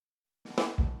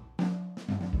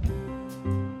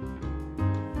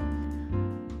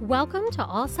Welcome to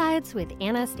All Sides with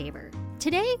Anna Staver.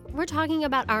 Today, we're talking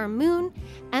about our moon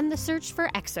and the search for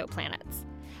exoplanets.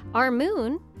 Our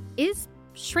moon is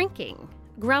shrinking,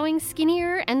 growing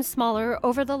skinnier and smaller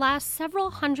over the last several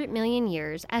 100 million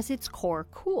years as its core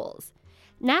cools.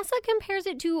 NASA compares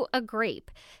it to a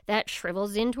grape that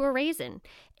shrivels into a raisin,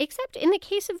 except in the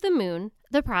case of the moon,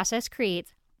 the process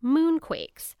creates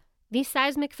moonquakes. These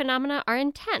seismic phenomena are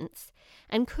intense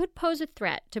and could pose a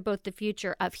threat to both the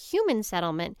future of human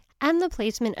settlement and the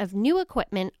placement of new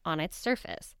equipment on its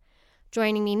surface.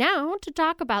 Joining me now to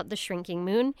talk about the shrinking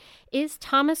moon is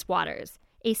Thomas Waters,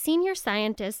 a senior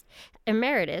scientist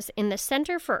emeritus in the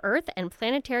Center for Earth and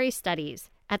Planetary Studies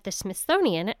at the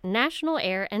Smithsonian National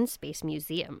Air and Space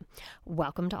Museum.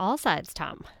 Welcome to All Sides,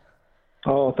 Tom.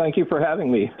 Oh, thank you for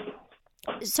having me.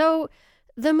 So,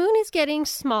 the moon is getting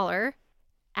smaller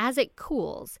as it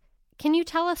cools. Can you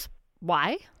tell us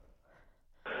why?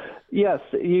 Yes,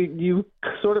 you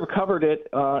sort of covered it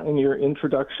in your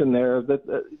introduction there. That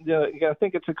I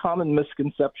think it's a common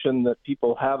misconception that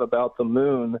people have about the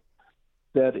moon,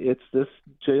 that it's this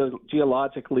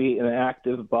geologically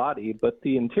inactive body, but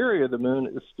the interior of the moon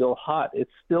is still hot. It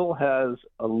still has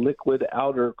a liquid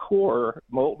outer core,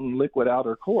 molten liquid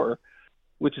outer core,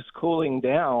 which is cooling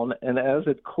down, and as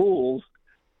it cools,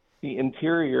 the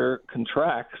interior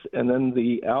contracts, and then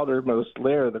the outermost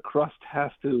layer, the crust, has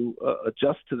to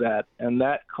adjust to that, and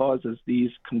that causes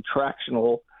these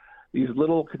little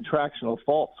contractional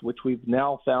faults, which we've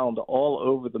now found all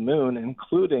over the moon,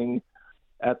 including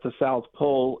at the South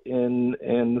Pole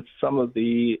in some of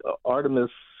the Artemis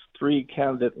 3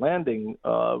 candidate landing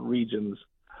regions.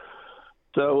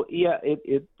 So, yeah,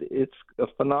 it's a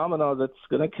phenomenon that's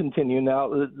going to continue.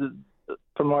 Now,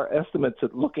 from our estimates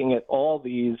at looking at all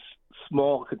these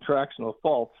small contractional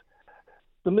faults,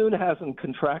 the moon hasn't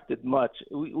contracted much.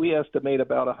 We estimate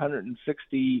about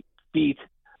 160 feet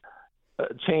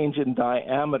change in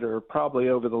diameter probably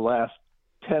over the last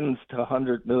tens to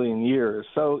 100 million years.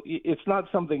 So it's not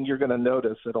something you're going to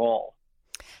notice at all.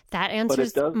 That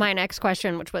answers my next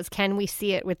question, which was, can we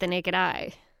see it with the naked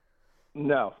eye?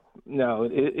 No,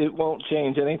 it won't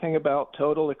change anything about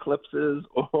total eclipses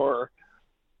or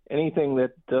anything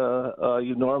that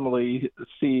you normally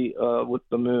see with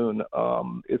the moon.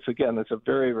 It's a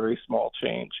very, very small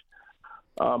change.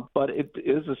 But it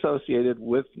is associated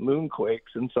with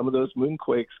moonquakes, and some of those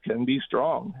moonquakes can be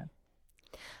strong.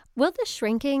 Will the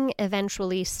shrinking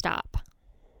eventually stop?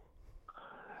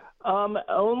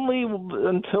 Only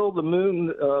until the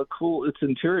moon its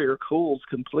interior cools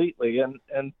completely,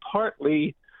 and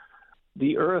partly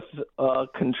the Earth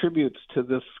contributes to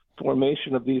this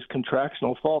formation of these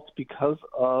contractional faults because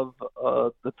of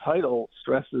the tidal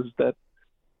stresses that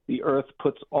the Earth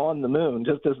puts on the moon.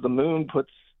 Just as the moon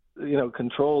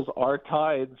controls our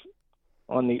tides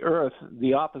on the Earth,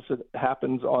 the opposite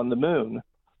happens on the moon.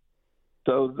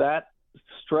 So that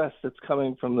stress that's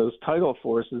coming from those tidal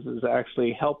forces is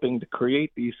actually helping to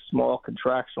create these small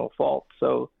contractional faults.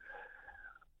 So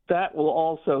that will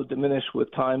also diminish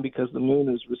with time because the moon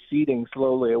is receding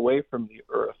slowly away from the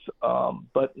Earth,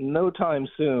 but no time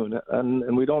soon,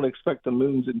 and we don't expect the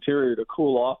moon's interior to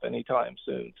cool off anytime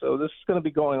soon. So this is going to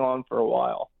be going on for a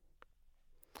while.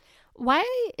 Why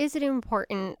is it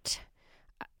important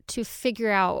to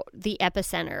figure out the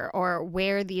epicenter or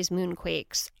where these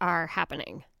moonquakes are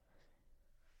happening?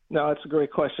 No, that's a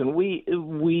great question. We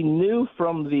knew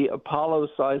from the Apollo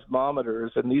seismometers,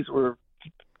 and these were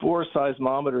 4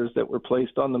 seismometers that were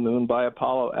placed on the moon by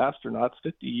Apollo astronauts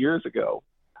 50 years ago,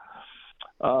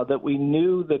 that we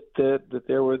knew that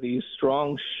there were these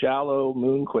strong, shallow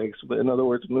moonquakes. In other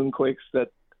words, moonquakes that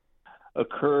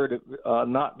occurred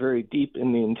not very deep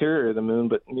in the interior of the moon,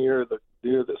 but near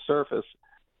the surface.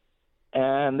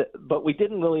 But we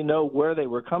didn't really know where they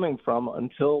were coming from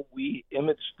until we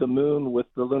imaged the moon with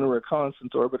the Lunar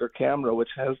Reconnaissance Orbiter camera, which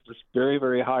has this very,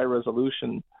 very high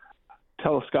resolution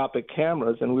telescopic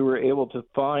cameras, and we were able to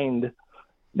find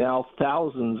now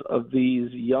thousands of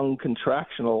these young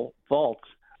contractional faults.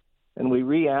 And we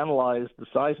reanalyzed the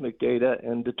seismic data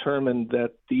and determined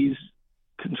that these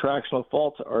contractional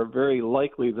faults are very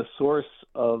likely the source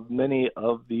of many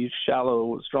of these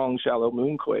strong shallow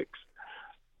moonquakes.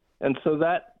 And so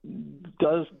that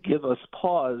does give us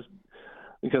pause,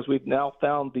 because we've now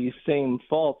found these same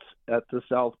faults at the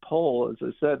South Pole, as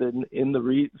I said,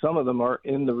 some of them are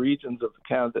in the regions of the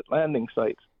candidate landing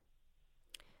sites.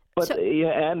 But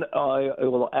and I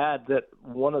will add that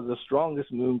one of the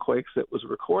strongest moonquakes that was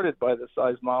recorded by the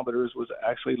seismometers was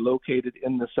actually located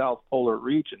in the South Polar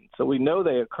region. So we know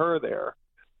they occur there.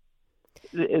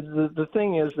 The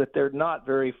thing is that they're not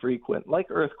very frequent, like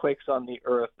earthquakes on the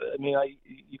Earth. I mean,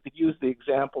 you could use the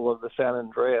example of the San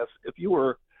Andreas. If you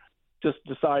were just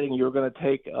deciding you were going to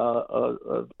take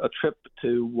a trip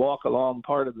to walk along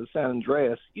part of the San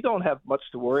Andreas, you don't have much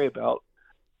to worry about.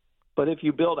 But if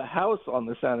you build a house on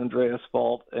the San Andreas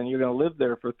Fault and you're going to live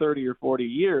there for 30 or 40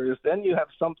 years, then you have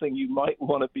something you might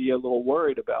want to be a little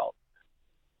worried about.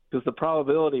 Because the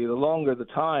probability, the longer the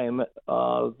time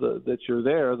that you're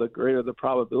there, the greater the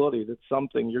probability that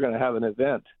you're going to have an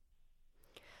event.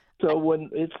 So when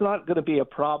it's not going to be a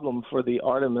problem for the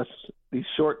Artemis, these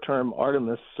short-term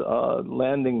Artemis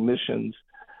landing missions.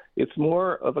 It's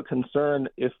more of a concern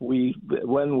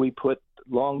when we put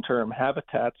long-term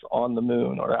habitats on the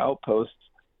moon or outposts,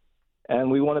 and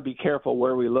we want to be careful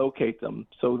where we locate them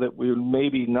so that we're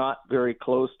maybe not very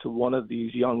close to one of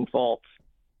these young faults.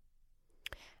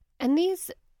 And these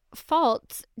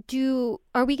faults,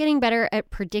 are we getting better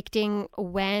at predicting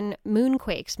when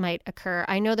moonquakes might occur?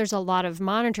 I know there's a lot of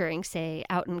monitoring, say,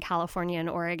 out in California and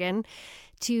Oregon,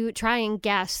 to try and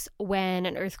guess when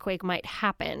an earthquake might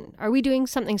happen. Are we doing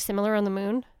something similar on the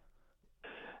moon?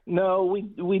 No,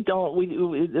 we don't.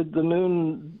 The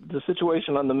moon, the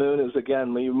situation on the moon is,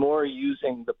 again, we're more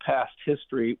using the past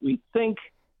history. We think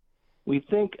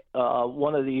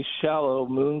one of these shallow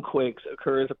moonquakes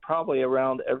occurs probably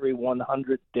around every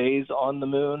 100 days on the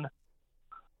moon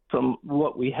from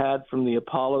what we had from the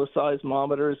Apollo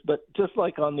seismometers. But just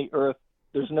like on the Earth,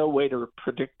 there's no way to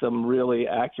predict them really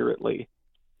accurately.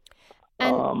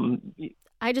 And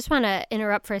I just want to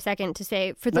interrupt for a second to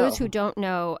say, for those who don't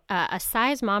know, a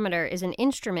seismometer is an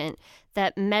instrument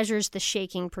that measures the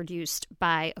shaking produced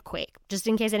by a quake. Just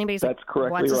in case anybody's That's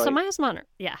like, what's right. a seismometer?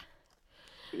 Yeah.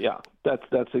 Yeah,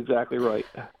 that's exactly right.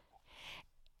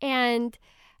 And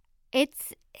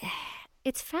it's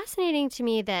fascinating to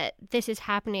me that this is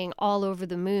happening all over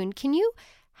the moon. Can you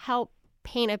help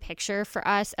paint a picture for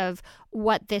us of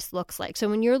what this looks like? So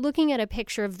when you're looking at a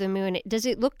picture of the moon, does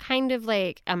it look kind of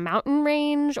like a mountain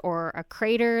range or a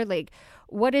crater? Like,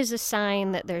 what is a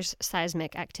sign that there's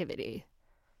seismic activity?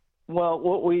 Well,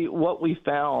 what we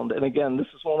found, and again, this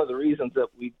is one of the reasons that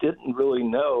we didn't really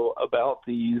know about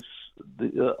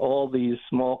all these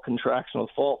small contractional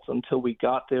faults until we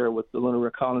got there with the Lunar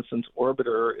Reconnaissance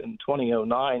Orbiter in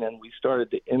 2009, and we started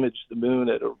to image the moon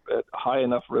at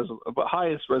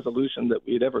highest resolution that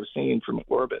we had ever seen from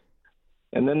orbit.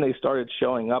 And then they started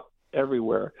showing up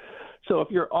everywhere. So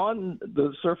if you're on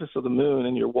the surface of the moon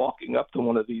and you're walking up to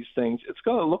one of these things, it's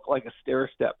going to look like a stair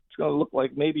step. It's going to look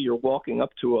like maybe you're walking up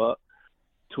to a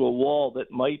wall that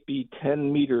might be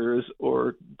 10 meters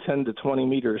or 10 to 20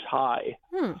 meters high.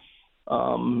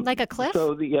 Like a cliff?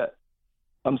 So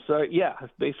I'm sorry. Yeah,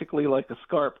 basically like a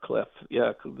scarp cliff.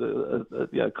 Yeah,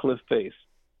 cliff face.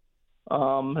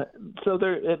 So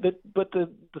but the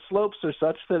slopes are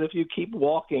such that if you keep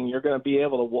walking, you're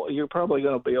probably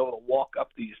going to be able to walk up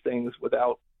these things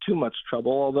without too much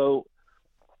trouble. Although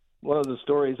one of the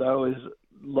stories I always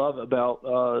love about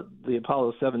the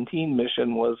Apollo 17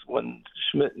 mission was when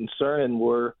Schmidt and Cernan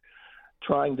were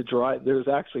trying to drive. There's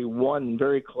actually one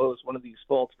of these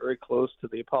faults very close to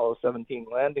the Apollo 17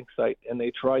 landing site, and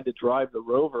they tried to drive the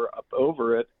rover up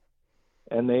over it,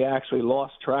 and they actually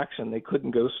lost traction. They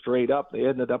couldn't go straight up. They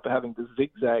ended up having to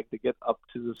zigzag to get up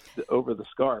to over the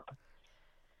scarp.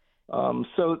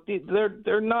 So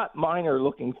they're not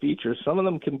minor-looking features. Some of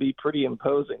them can be pretty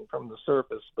imposing from the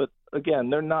surface, but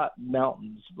again, they're not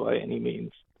mountains by any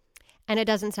means. And it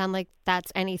doesn't sound like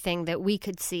that's anything that we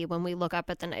could see when we look up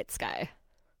at the night sky.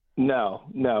 No.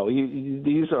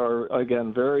 These are,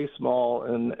 again, very small,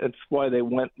 and it's why they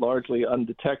went largely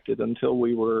undetected until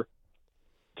we were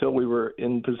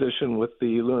in position with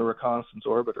the Lunar Reconnaissance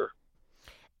Orbiter.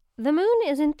 The moon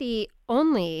isn't the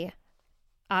only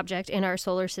object in our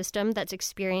solar system that's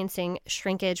experiencing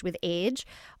shrinkage with age.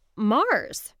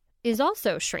 Mars is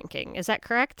also shrinking. Is that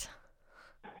correct?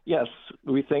 Yes,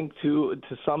 we think to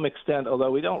some extent,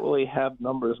 although we don't really have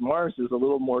numbers. Mars is a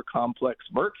little more complex.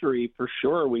 Mercury, for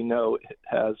sure, we know it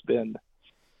has been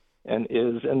and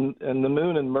is. And the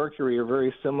moon and Mercury are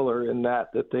very similar in that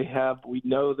we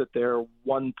know that they're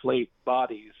one-plate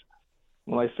bodies.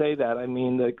 When I say that, I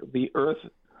mean that the Earth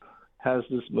has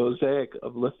this mosaic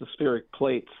of lithospheric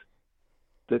plates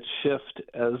that shift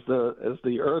as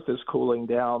the Earth is cooling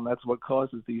down. That's what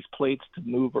causes these plates to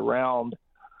move around,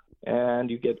 and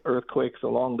you get earthquakes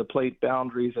along the plate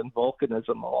boundaries and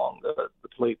volcanism along the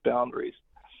plate boundaries.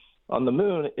 On the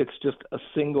moon, it's just a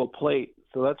single plate,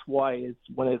 so that's why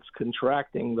when it's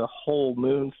contracting, the whole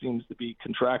moon seems to be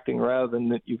contracting rather than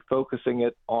that you focusing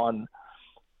it on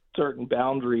certain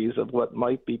boundaries of what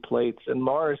might be plates. And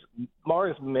Mars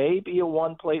may be a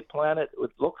one-plate planet.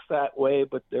 It looks that way,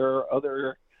 but there are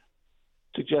other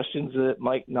suggestions that it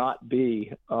might not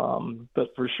be.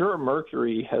 But for sure,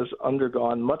 Mercury has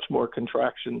undergone much more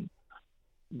contraction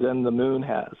than the Moon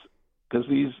has, because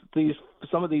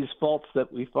some of these faults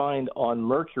that we find on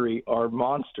Mercury are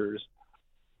monsters.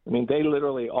 I mean, they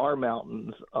literally are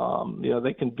mountains.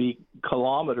 They can be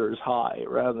kilometers high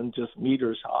rather than just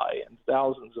meters high, and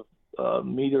thousands of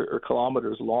meter or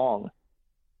kilometers long.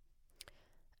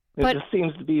 It just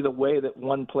seems to be the way that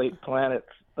one-plate planets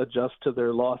adjust to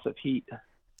their loss of heat.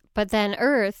 But then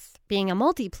Earth, being a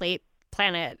multi-plate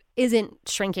planet, isn't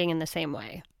shrinking in the same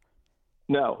way.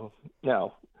 No,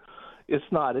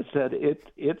 it's not. It's that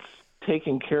it's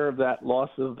taking care of that loss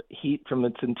of heat from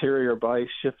its interior by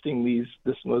shifting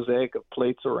this mosaic of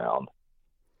plates around.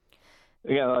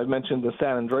 Again, I mentioned the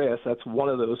San Andreas. That's one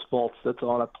of those faults that's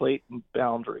on a plate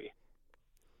boundary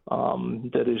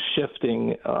that is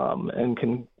shifting and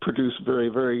can produce very,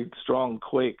 very strong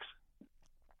quakes.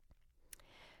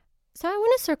 So I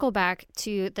want to circle back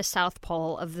to the South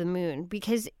Pole of the Moon,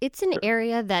 because it's an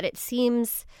area that it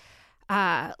seems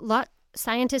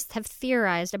scientists have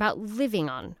theorized about living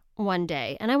on one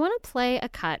day. And I want to play a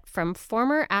cut from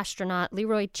former astronaut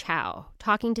Leroy Chiao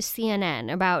talking to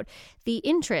CNN about the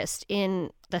interest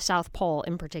in the South Pole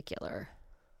in particular.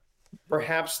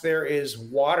 Perhaps there is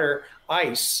water,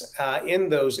 ice in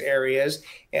those areas,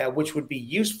 which would be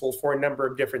useful for a number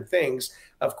of different things.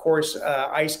 Of course,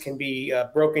 ice can be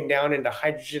broken down into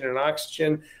hydrogen and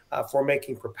oxygen for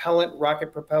making propellant,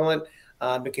 rocket propellant.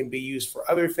 It can be used for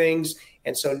other things.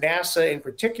 And so NASA in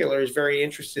particular is very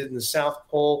interested in the South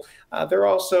Pole. There are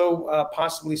also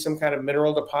possibly some kind of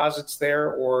mineral deposits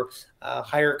there, or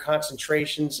higher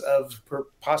concentrations of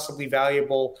possibly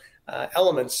valuable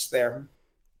elements there.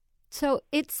 So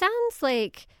it sounds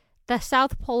like the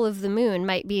South Pole of the Moon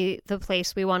might be the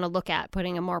place we want to look at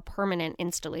putting a more permanent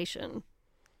installation.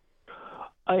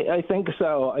 I think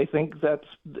so. I think the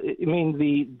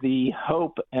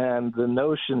hope and the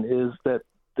notion is that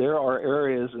there are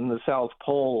areas in the South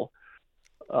Pole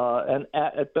and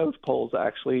at both poles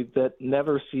actually that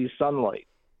never see sunlight.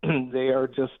 They are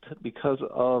just because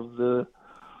of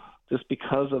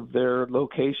their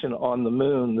location on the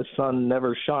Moon, the sun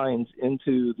never shines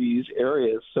into these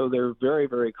areas, so they're very,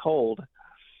 very cold,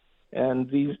 and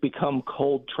these become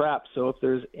cold traps. So if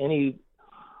there's any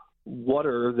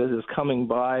water that is coming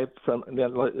by from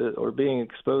or being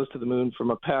exposed to the Moon from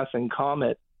a passing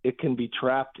comet, it can be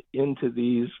trapped into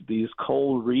these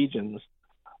cold regions,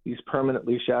 these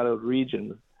permanently shadowed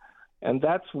regions. And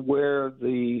that's where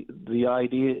the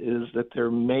idea is that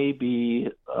there may be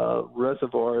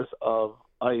reservoirs of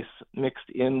ice mixed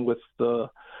in with the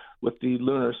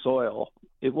lunar soil.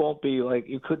 It won't be like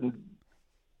you couldn't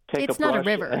take it's a brush not a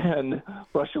river and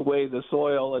brush away the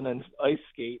soil and then ice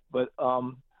skate, but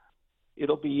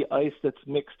it'll be ice that's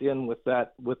mixed in with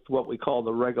what we call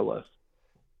the regolith.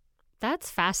 That's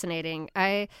fascinating.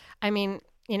 I mean,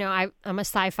 I'm a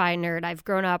sci-fi nerd. I've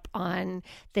grown up on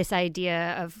this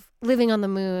idea of living on the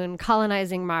Moon,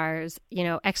 colonizing Mars,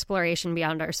 exploration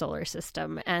beyond our solar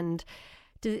system. And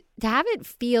to have it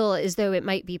feel as though it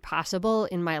might be possible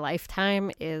in my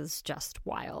lifetime is just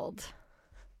wild.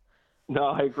 No,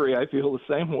 I agree. I feel the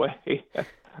same way.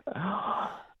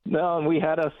 No, and we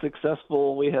had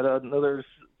another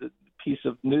piece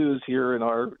of news here in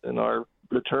our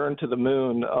return to the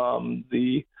Moon.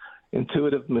 The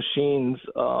Intuitive Machines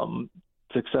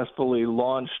successfully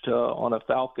launched on a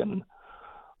Falcon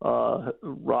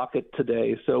rocket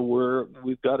today. So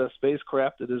we've got a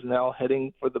spacecraft that is now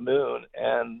heading for the Moon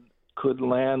and could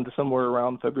land somewhere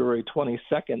around February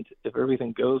 22nd if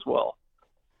everything goes well.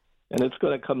 And it's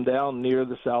going to come down near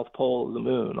the South Pole of the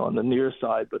Moon, on the near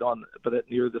side, but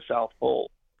near the South Pole.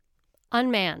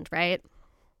 Unmanned, right?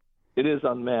 It is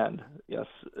unmanned. Yes,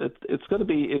 it's going to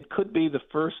be. It could be the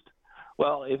first.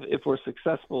 Well, if we're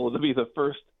successful, it'll be the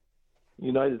first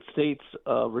United States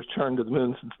return to the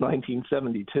Moon since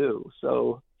 1972.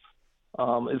 So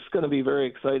it's going to be very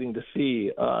exciting to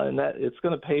see, and that it's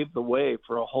going to pave the way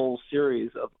for a whole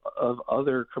series of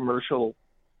other commercial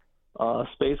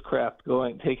spacecraft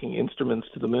taking instruments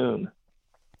to the Moon.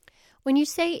 When you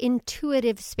say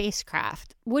intuitive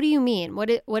spacecraft, what do you mean? What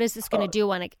is this going to do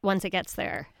once it gets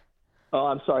there? Oh,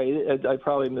 I'm sorry. I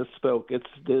probably misspoke. It's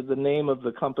the name of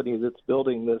the company that's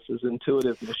building this is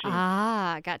Intuitive Machines.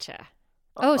 Ah, gotcha.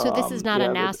 Oh, so this is not a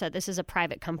NASA. This is a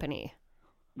private company.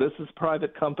 This is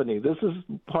private company. This is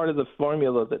part of the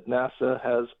formula that NASA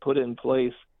has put in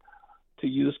place to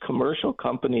use commercial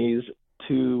companies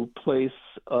to place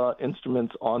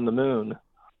instruments on the Moon.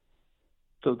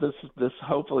 So this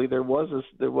hopefully there was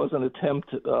an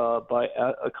attempt by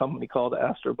a company called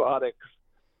Astrobotics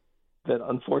that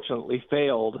unfortunately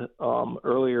failed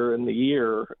earlier in the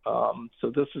year.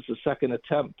 So this is the second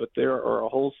attempt, but there are a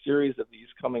whole series of these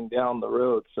coming down the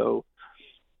road. So,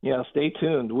 yeah, stay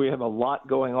tuned. We have a lot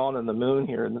going on in the moon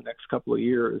here in the next couple of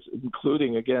years,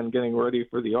 including, again, getting ready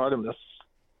for the Artemis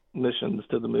missions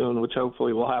to the moon, which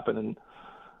hopefully will happen in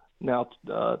now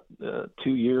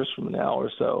 2 years from now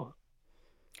or so.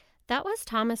 That was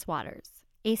Thomas Waters,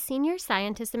 a senior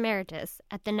scientist emeritus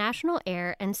at the National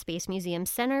Air and Space Museum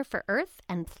Center for Earth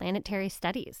and Planetary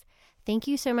Studies. Thank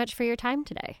you so much for your time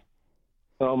today.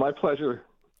 Oh, my pleasure.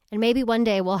 And maybe one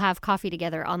day we'll have coffee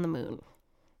together on the moon.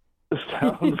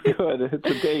 Sounds good. It's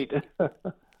a date.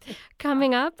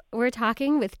 Coming up, we're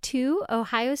talking with two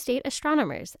Ohio State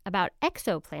astronomers about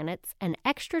exoplanets and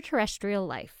extraterrestrial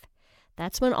life.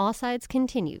 That's when All Sides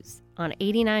continues on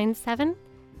 89.7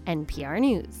 NPR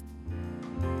News.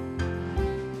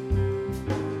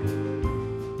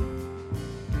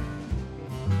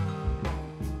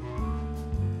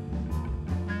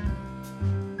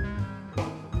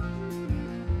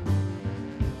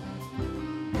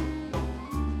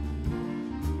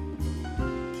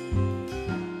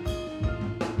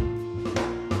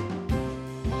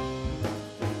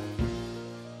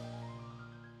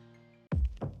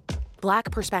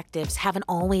 Black perspectives haven't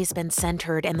always been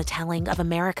centered in the telling of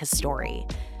America's story.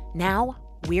 Now,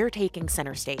 we're taking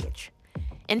center stage.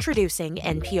 Introducing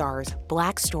NPR's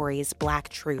Black Stories, Black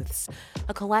Truths,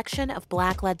 a collection of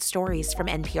Black-led stories from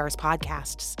NPR's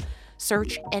podcasts.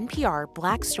 Search NPR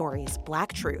Black Stories,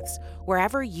 Black Truths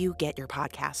wherever you get your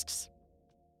podcasts.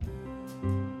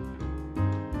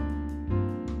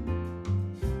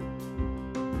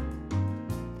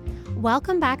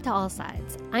 Welcome back to All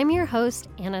Sides. I'm your host,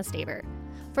 Anna Staver.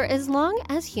 For as long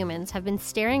as humans have been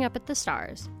staring up at the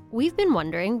stars, we've been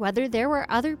wondering whether there were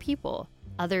other people,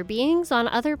 other beings on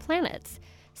other planets,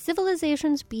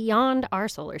 civilizations beyond our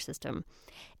solar system.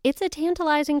 It's a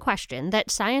tantalizing question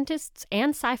that scientists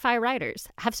and sci-fi writers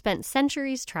have spent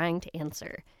centuries trying to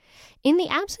answer. In the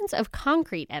absence of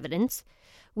concrete evidence,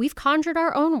 we've conjured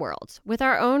our own worlds with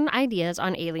our own ideas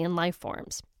on alien life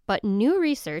forms. But new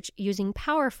research using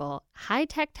powerful,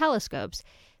 high-tech telescopes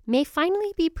may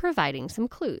finally be providing some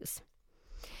clues.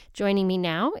 Joining me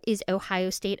now is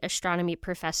Ohio State astronomy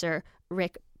professor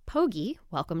Rick Pogge.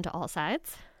 Welcome to All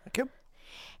Sides. Thank you.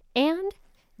 And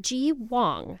Ji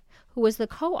Wang, who was the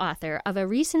co-author of a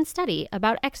recent study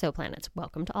about exoplanets.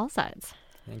 Welcome to All Sides.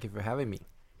 Thank you for having me.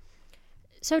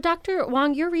 So, Dr.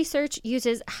 Wang, your research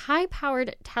uses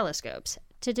high-powered telescopes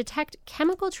to detect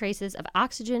chemical traces of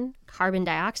oxygen, carbon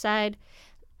dioxide,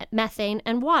 methane,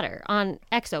 and water on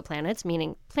exoplanets,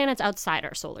 meaning planets outside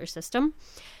our solar system.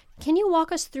 Can you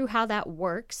walk us through how that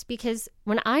works? Because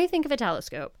when I think of a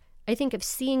telescope, I think of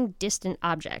seeing distant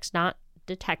objects, not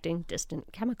detecting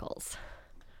distant chemicals.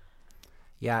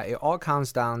 Yeah, it all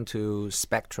comes down to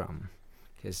spectrum.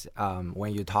 Because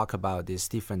when you talk about these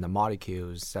different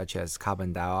molecules, such as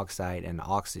carbon dioxide and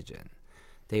oxygen,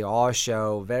 they all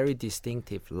show very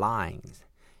distinctive lines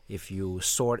if you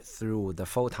sort through the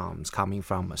photons coming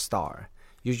from a star.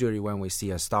 Usually when we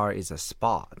see a star, it's a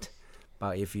spot.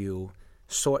 But if you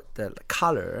sort the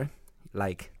color,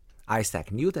 like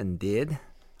Isaac Newton did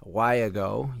a while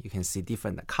ago, you can see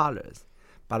different colors.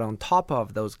 But on top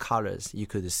of those colors, you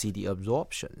could see the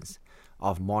absorptions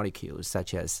of molecules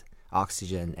such as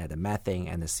oxygen and the methane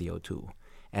and the CO2.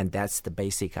 And that's the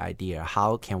basic idea.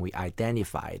 How can we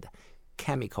identify the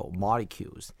chemical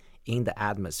molecules in the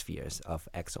atmospheres of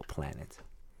exoplanets?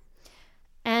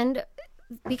 And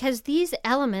because these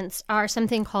elements are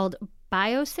something called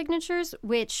biosignatures,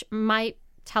 which might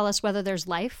tell us whether there's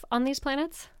life on these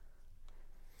planets?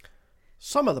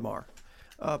 Some of them are.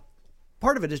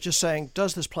 Part of it is just saying,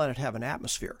 does this planet have an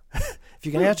atmosphere? If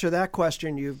you can answer that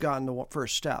question, you've gotten the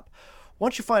first step.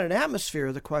 Once you find an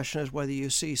atmosphere, the question is whether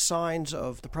you see signs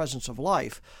of the presence of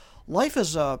life. Life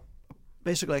is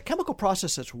basically a chemical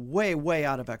process that's way, way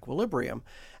out of equilibrium.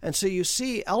 And so you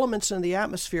see elements in the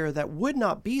atmosphere that would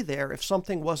not be there if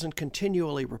something wasn't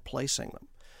continually replacing them.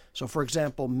 So, for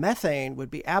example, methane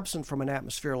would be absent from an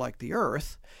atmosphere like the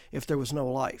Earth if there was no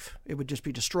life. It would just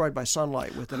be destroyed by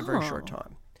sunlight within a very short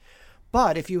time.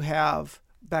 But if you have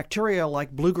bacteria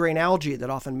like blue-green algae that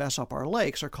often mess up our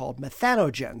lakes are called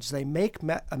methanogens. They make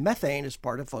methane as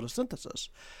part of photosynthesis.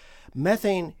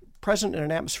 Methane present in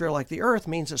an atmosphere like the Earth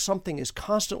means that something is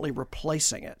constantly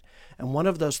replacing it. And one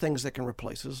of those things that can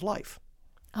replace it is life.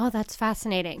 Oh, that's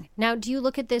fascinating. Now, do you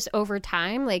look at this over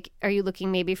time? Like, are you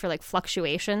looking maybe for like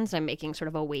fluctuations? I'm making sort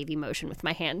of a wavy motion with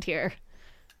my hand here.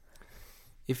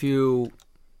 If you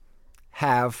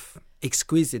have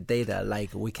exquisite data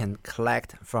like we can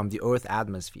collect from the Earth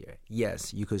atmosphere,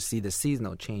 yes, you could see the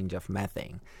seasonal change of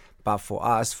methane. But for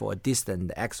us, for a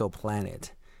distant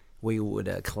exoplanet, we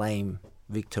would claim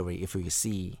victory if we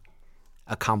see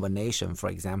a combination, for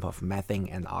example, of methane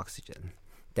and oxygen.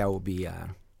 That would be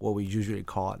what we usually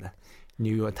call the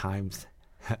New York Times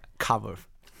cover.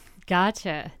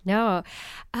 Gotcha. No,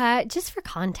 just for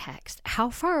context, how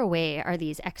far away are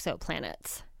these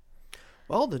exoplanets?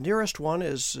 Well, the nearest one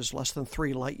is less than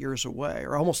 3 light years away,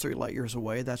 or almost 3 light years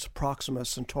away. That's Proxima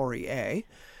Centauri A.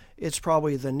 It's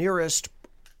probably the nearest,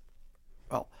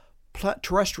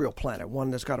 terrestrial planet,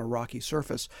 one that's got a rocky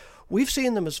surface. We've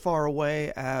seen them as far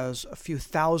away as a few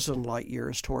thousand light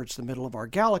years towards the middle of our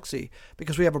galaxy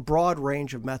because we have a broad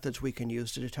range of methods we can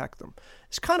use to detect them.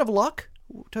 It's kind of luck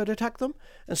to detect them,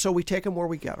 and so we take them where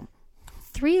we get them.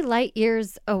 3 light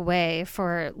years away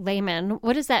for laymen.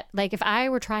 What is that like? If I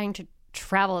were trying to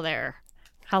travel there,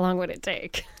 how long would it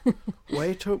take?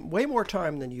 Way more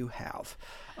time than you have.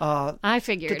 I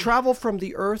figured. To travel from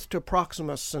the Earth to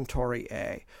Proxima Centauri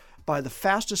A by the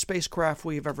fastest spacecraft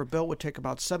we've ever built would take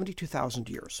about 72,000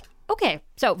 years. Okay,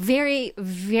 so very,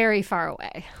 very far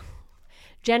away.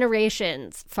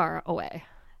 Generations far away.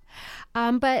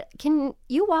 But can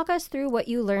you walk us through what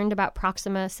you learned about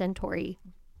Proxima Centauri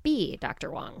B,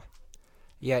 Dr. Wang?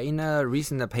 Yeah, in a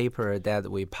recent paper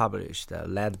that we published,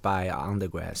 led by an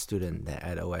undergrad student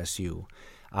at OSU,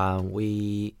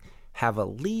 we have a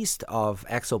list of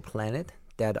exoplanets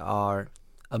that are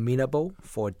amenable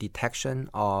for detection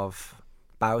of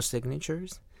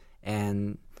biosignatures,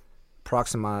 and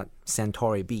Proxima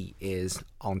Centauri B is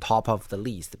on top of the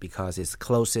list because it's the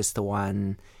closest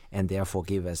one and therefore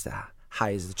gives us the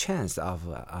highest chance of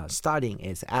studying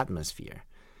its atmosphere.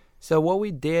 So what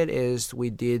we did is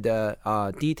we did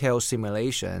a detailed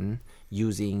simulation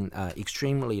using an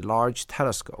extremely large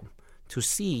telescope to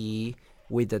see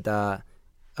with the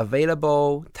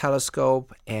available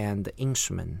telescope and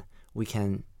instrument, we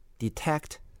can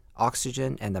detect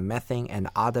oxygen and the methane and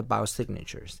other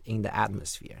biosignatures in the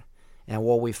atmosphere. And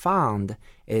what we found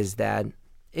is that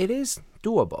it is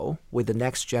doable with the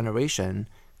next generation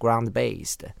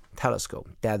ground-based telescope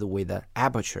that with an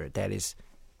aperture that is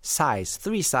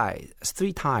three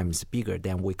times bigger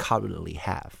than we currently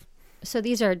have. So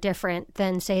these are different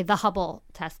than, say, the Hubble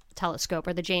telescope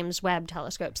or the James Webb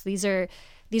telescopes. These are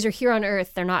here on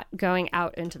Earth. They're not going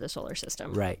out into the solar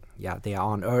system. Right. Yeah, they are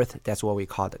on Earth. That's what we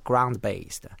call the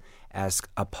ground-based, as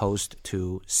opposed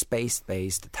to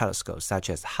space-based telescopes such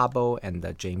as Hubble and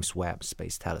the James Webb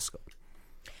Space Telescope.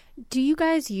 Do you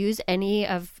guys use any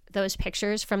of those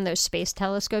pictures from those space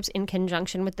telescopes in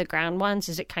conjunction with the ground ones?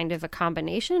 Is it kind of a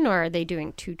combination, or are they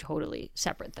doing two totally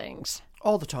separate things?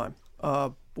 All the time.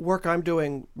 Work I'm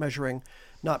doing measuring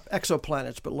not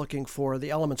exoplanets, but looking for the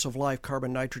elements of life,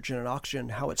 carbon, nitrogen, and oxygen,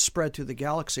 how it's spread through the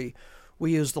galaxy.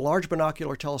 We use the Large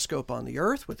Binocular Telescope on the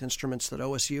Earth with instruments that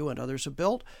OSU and others have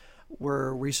built.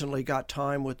 We're recently got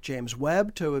time with James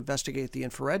Webb to investigate the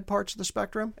infrared parts of the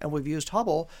spectrum, and we've used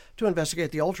Hubble to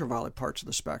investigate the ultraviolet parts of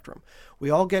the spectrum. We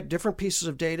all get different pieces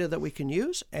of data that we can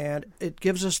use, and it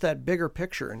gives us that bigger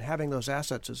picture, and having those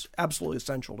assets is absolutely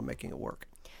essential to making it work.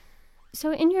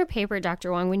 So in your paper,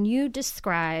 Dr. Wang, when you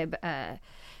describe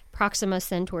Proxima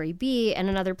Centauri B and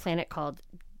another planet called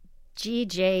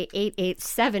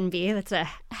GJ887b, that's a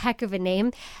heck of a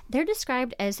name, they're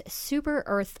described as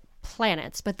super-Earth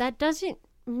planets, but that doesn't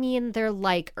mean they're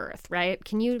like Earth, right?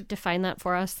 Can you define that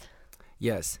for us?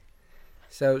 Yes.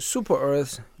 So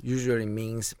super-Earth usually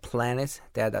means planets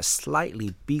that are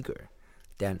slightly bigger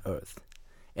than Earth,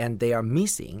 and they are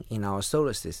missing in our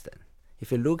solar system.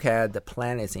 If you look at the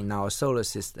planets in our solar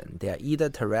system, they are either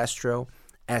terrestrial,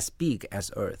 as big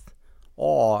as Earth,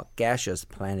 or gaseous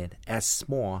planet as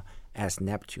small as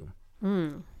Neptune.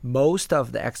 Most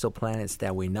of the exoplanets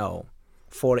that we know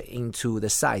fall into the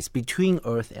size between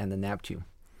Earth and the Neptune.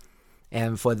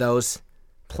 And for those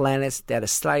planets that are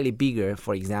slightly bigger,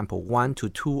 for example, 1 to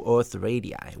 2 Earth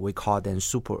radii, we call them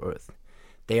super-Earth.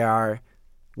 They are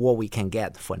what we can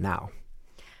get for now.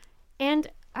 And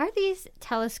are these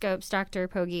telescopes, Dr.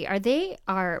 Pogge, are they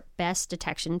our best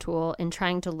detection tool in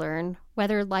trying to learn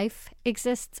whether life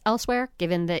exists elsewhere,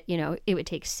 given that, it would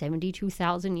take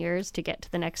 72,000 years to get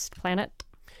to the next planet?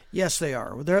 Yes, they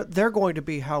are. They're going to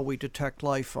be how we detect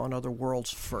life on other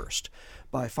worlds first.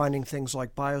 by finding things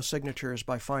like biosignatures,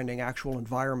 by finding actual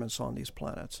environments on these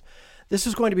planets. This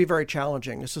is going to be very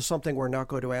challenging. This is something we're not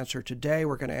going to answer today.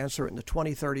 We're going to answer it in the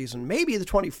 2030s and maybe the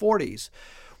 2040s.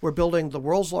 We're building the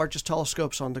world's largest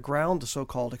telescopes on the ground, the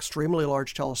so-called extremely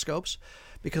large telescopes,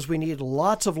 because we need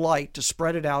lots of light to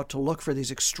spread it out to look for these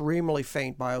extremely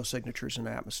faint biosignatures in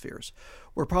atmospheres.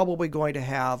 We're probably going to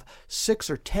have 6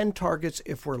 or 10 targets,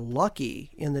 if we're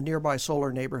lucky, in the nearby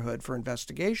solar neighborhood for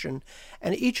investigation,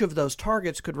 and each of those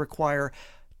targets could require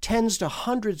tens to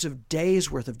hundreds of days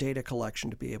worth of data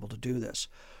collection to be able to do this.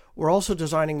 We're also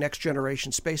designing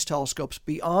next-generation space telescopes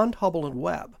beyond Hubble and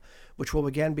Webb, which will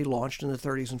again be launched in the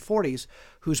 30s and 40s,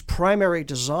 whose primary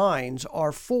designs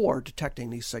are for detecting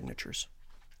these signatures.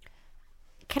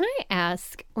 Can I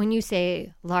ask, when you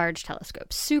say large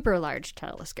telescope, super large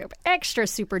telescope, extra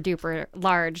super duper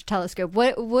large telescope,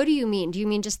 what do you mean? Do you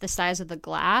mean just the size of the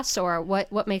glass, or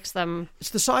what makes them? It's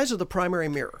the size of the primary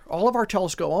mirror. All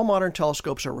modern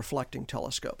telescopes are reflecting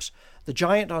telescopes. The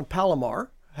giant on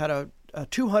Palomar had a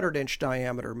 200-inch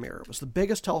diameter mirror. It was the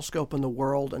biggest telescope in the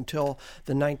world until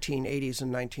the 1980s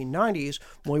and 1990s,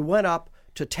 when we went up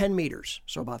to 10 meters,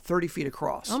 so about 30 feet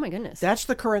across. Oh, my goodness. That's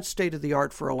the current state of the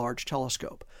art for a large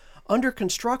telescope. Under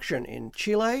construction in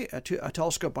Chile, a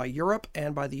telescope by Europe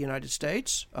and by the United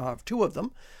States, 2 of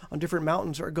them, on different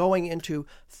mountains, are going into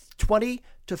 20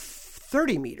 to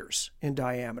 30 meters in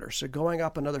diameter, so going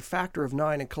up another factor of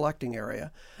 9 in collecting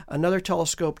area. Another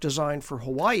telescope designed for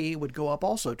Hawaii would go up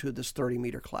also to this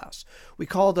 30-meter class. We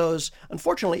call those,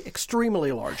 unfortunately,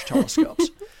 extremely large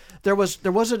telescopes. There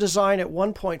was a design at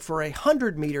one point for a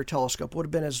 100-meter telescope, would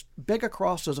have been as big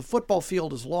across as a football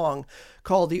field as long,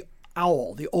 called the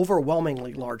OWL, the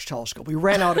overwhelmingly large telescope. We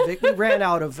ran out of it. We ran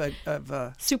out of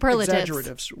superlatives,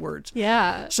 exaggerative words.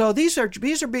 Yeah. So these are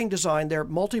being designed. They're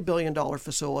multi-billion-dollar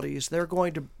facilities. They're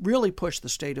going to really push the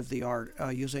state of the art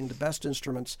using the best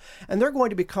instruments, and they're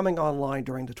going to be coming online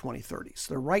during the 2030s.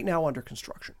 They're right now under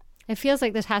construction. It feels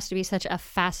like this has to be such a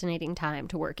fascinating time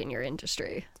to work in your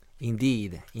industry.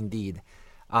 Indeed.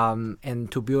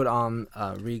 And to build on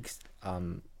Rick's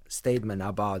statement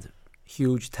about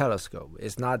huge telescope,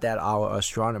 it's not that our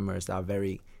astronomers are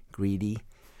very greedy.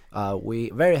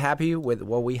 We're very happy with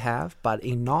what we have, but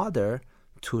in order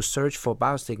to search for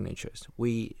biosignatures,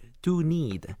 we do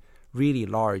need really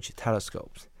large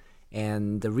telescopes.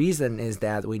 And the reason is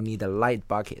that we need a light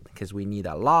bucket, because we need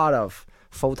a lot of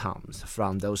photons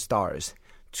from those stars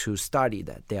to study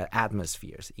their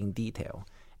atmospheres in detail.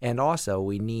 And also,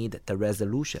 we need the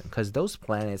resolution, because those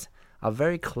planets are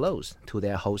very close to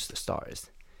their host stars.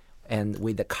 And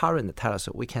with the current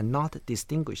telescope, we cannot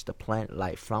distinguish the planet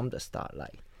light from the star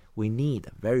light. We need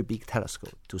a very big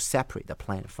telescope to separate the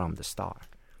planet from the star.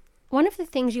 One of the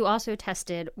things you also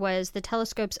tested was the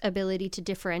telescope's ability to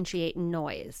differentiate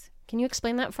noise. Can you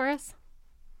explain that for us?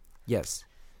 Yes.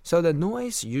 So the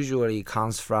noise usually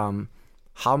comes from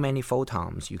how many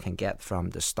photons you can get from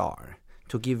the star.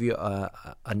 To give you an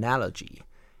analogy,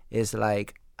 it's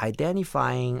like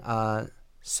identifying a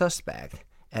suspect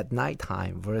at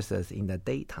nighttime versus in the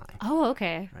daytime. Oh,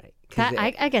 okay.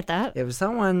 Right. I get that. If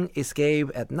someone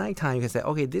escapes at nighttime, you can say,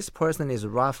 okay, this person is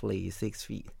roughly 6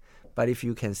 feet. But if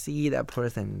you can see that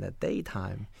person in the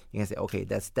daytime, you can say, okay,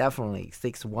 that's definitely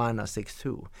 6'1" or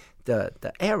 6'2".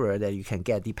 The error that you can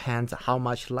get depends on how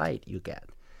much light you get.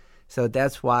 So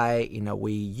that's why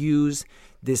we use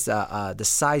this the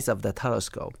size of the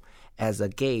telescope as a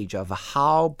gauge of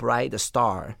how bright the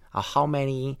star, or how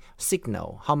much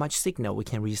signal we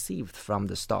can receive from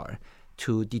the star,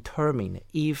 to determine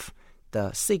if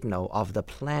the signal of the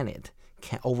planet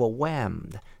can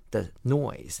overwhelm the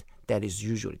noise that is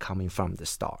usually coming from the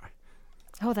star.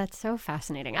 Oh, that's so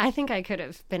fascinating. I think I could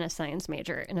have been a science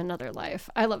major in another life.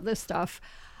 I love this stuff.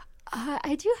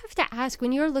 I do have to ask,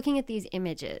 when you're looking at these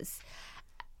images,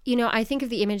 I think of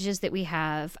the images that we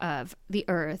have of the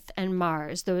Earth and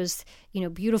Mars, those,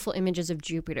 beautiful images of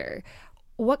Jupiter.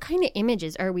 What kind of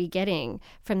images are we getting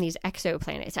from these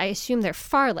exoplanets? I assume they're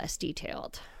far less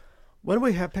detailed. When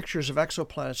we have pictures of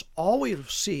exoplanets, all we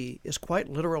see is quite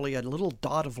literally a little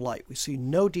dot of light. We see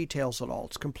no details at all.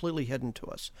 It's completely hidden to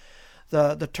us.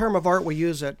 The term of art we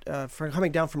use for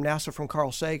coming down from NASA from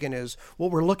Carl Sagan is what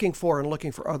we're looking for and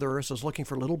looking for other Earths is looking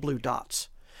for little blue dots.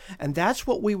 And that's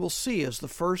what we will see as the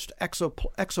first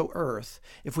exo-Earth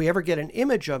if we ever get an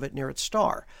image of it near its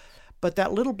star. But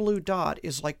that little blue dot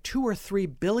is like 2 or 3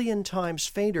 billion times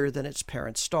fainter than its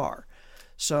parent star.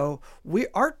 So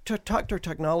our detector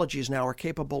technologies now are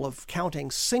capable of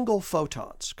counting single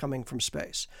photons coming from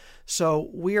space. So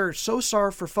we are so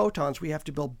starved for photons, we have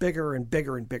to build bigger and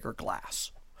bigger and bigger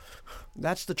glass.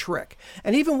 That's the trick.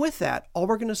 And even with that, all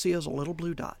we're going to see is a little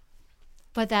blue dot.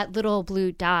 But that little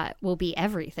blue dot will be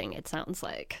everything, it sounds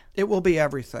like. It will be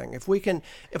everything. If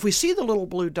we see the little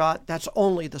blue dot, that's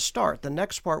only the start. The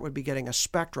next part would be getting a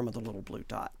spectrum of the little blue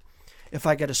dot. If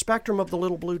I get a spectrum of the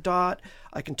little blue dot,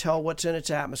 I can tell what's in its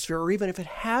atmosphere, or even if it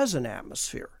has an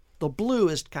atmosphere. The blue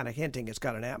is kind of hinting it's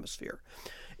got an atmosphere.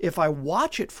 If I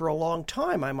watch it for a long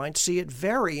time, I might see it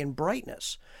vary in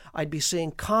brightness. I'd be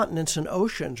seeing continents and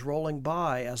oceans rolling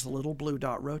by as the little blue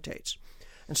dot rotates.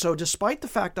 And so despite the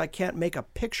fact I can't make a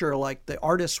picture like the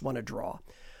artists want to draw,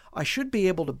 we should be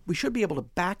able to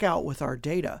back out with our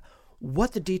data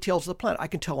what the details of the planet. I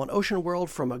can tell an ocean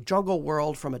world from a jungle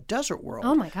world from a desert world.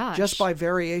 Oh my gosh. Just by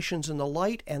variations in the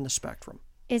light and the spectrum.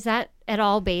 Is that at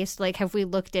all based, like, have we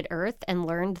looked at Earth and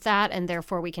learned that, and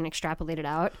therefore we can extrapolate it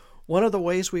out? One of the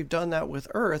ways we've done that with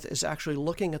Earth is actually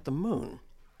looking at the moon.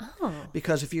 Oh.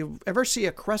 Because if you ever see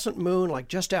a crescent moon, like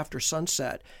just after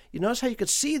sunset, you notice how you could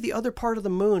see the other part of the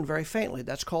moon very faintly.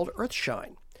 That's called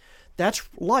Earthshine. That's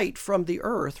light from the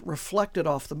Earth reflected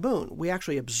off the moon. We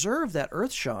actually observe that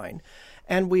Earthshine,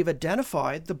 and we've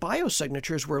identified the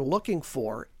biosignatures we're looking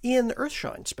for in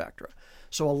Earthshine spectra.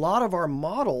 So a lot of our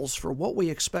models for what we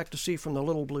expect to see from the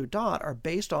little blue dot are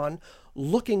based on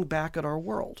looking back at our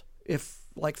world. If,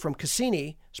 like from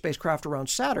Cassini, spacecraft around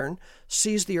Saturn,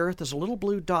 sees the Earth as a little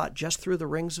blue dot just through the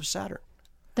rings of Saturn.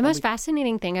 The most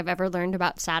fascinating thing I've ever learned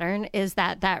about Saturn is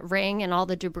that ring and all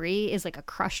the debris is like a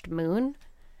crushed moon.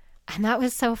 And that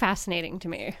was so fascinating to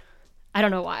me. I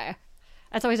don't know why.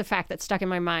 That's always a fact that's stuck in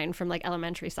my mind from like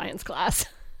elementary science class.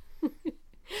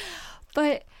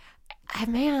 But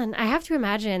man, I have to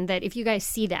imagine that if you guys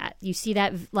see that, you see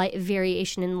that light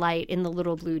variation in light in the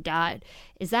little blue dot,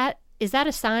 is that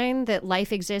a sign that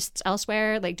life exists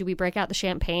elsewhere? Like, do we break out the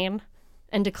champagne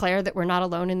and declare that we're not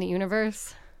alone in the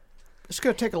universe? It's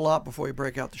going to take a lot before we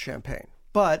break out the champagne.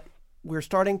 But we're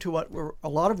starting to, a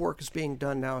lot of work is being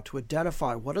done now to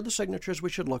identify what are the signatures we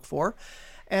should look for.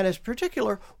 And in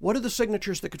particular, what are the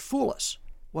signatures that could fool us?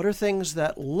 What are things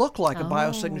that look like a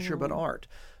biosignature but aren't?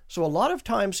 So a lot of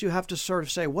times you have to sort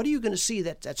of say, what are you going to see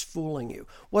that's fooling you?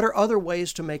 What are other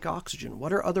ways to make oxygen?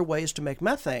 What are other ways to make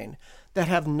methane that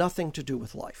have nothing to do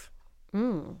with life?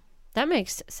 That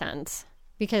makes sense,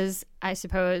 because I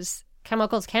suppose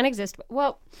chemicals can exist.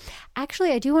 Well,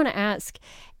 actually, I do want to ask,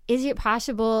 is it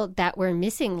possible that we're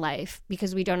missing life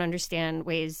because we don't understand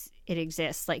ways it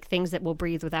exists, like things that will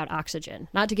breathe without oxygen?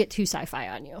 Not to get too sci-fi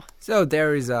on you. So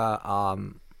there is a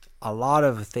lot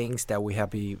of things that we have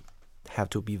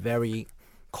to be very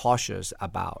cautious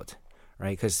about,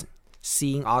 right? Because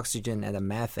seeing oxygen and the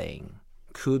methane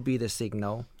could be the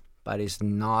signal, but it's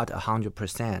not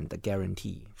 100% the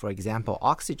guarantee. For example,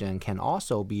 oxygen can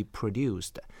also be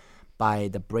produced by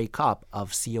the breakup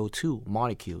of CO2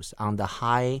 molecules under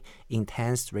high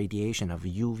intense radiation of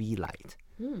UV light.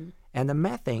 And the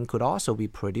methane could also be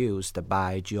produced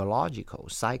by geological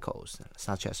cycles,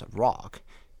 such as rock,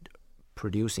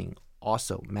 producing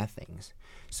also methanes.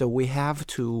 So we have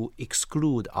to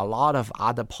exclude a lot of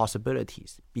other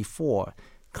possibilities before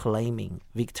claiming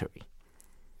victory.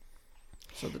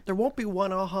 So that there won't be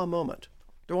one aha moment.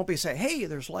 There won't be say, hey,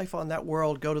 there's life on that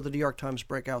world, go to the New York Times,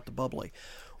 break out the bubbly.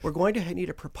 We're going to need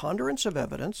a preponderance of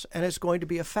evidence, and it's going to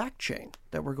be a fact chain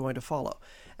that we're going to follow.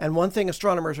 And one thing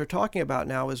astronomers are talking about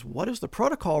now is what is the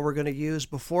protocol we're going to use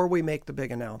before we make the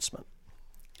big announcement?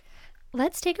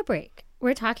 Let's take a break.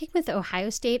 We're talking with Ohio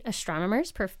State astronomy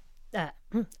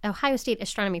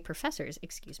professors,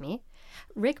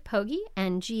 Rick Pogge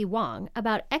and Ji Wang,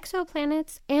 about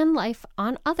exoplanets and life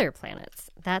on other planets.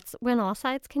 That's when All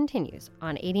Sides continues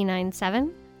on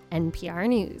 89.7 NPR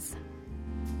News.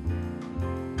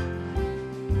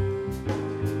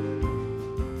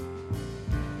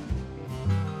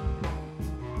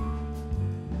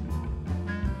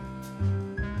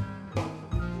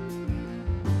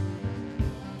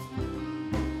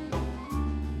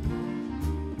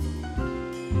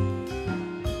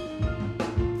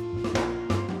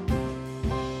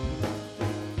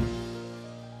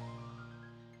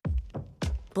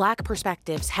 Black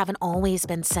perspectives haven't always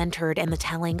been centered in the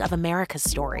telling of America's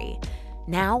story.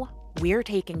 Now, we're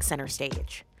taking center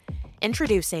stage.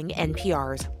 Introducing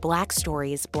NPR's Black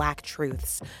Stories, Black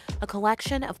Truths, a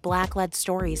collection of Black-led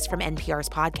stories from NPR's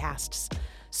podcasts.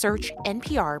 Search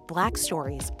NPR Black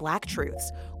Stories, Black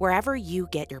Truths wherever you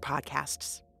get your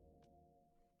podcasts.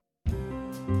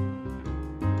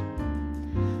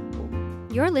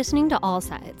 You're listening to All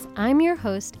Sides. I'm your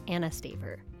host, Anna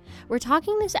Staver. We're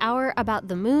talking this hour about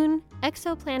the moon,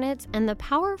 exoplanets, and the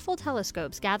powerful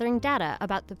telescopes gathering data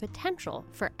about the potential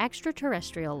for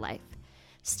extraterrestrial life.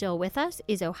 Still with us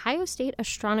is Ohio State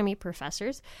astronomy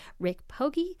professors Rick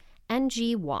Pogge and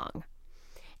Ji Wang.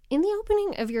 In the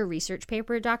opening of your research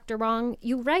paper, Dr. Wong,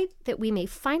 you write that we may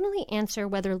finally answer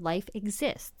whether life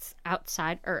exists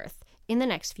outside Earth in the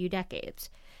next few decades.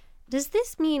 Does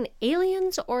this mean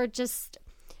aliens or just...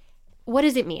 what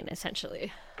does it mean,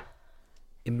 essentially?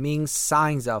 It means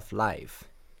signs of life,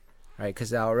 right?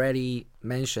 Because I already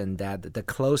mentioned that the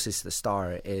closest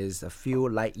star is a few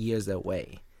light years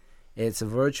away. It's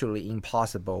virtually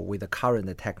impossible with the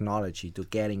current technology to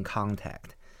get in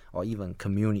contact or even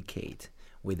communicate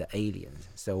with the aliens.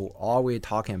 So all we're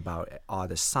talking about are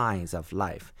the signs of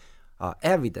life,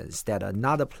 evidence that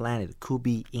another planet could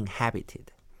be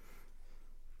inhabited.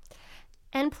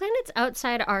 And planets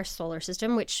outside our solar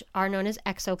system, which are known as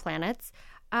exoplanets,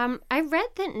 I read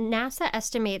that NASA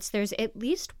estimates there's at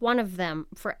least one of them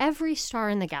for every star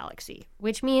in the galaxy,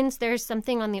 which means there's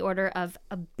something on the order of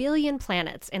 1 billion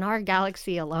planets in our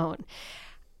galaxy alone.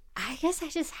 I guess I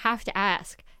just have to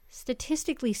ask,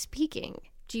 statistically speaking,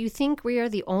 do you think we are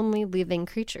the only living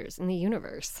creatures in the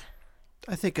universe?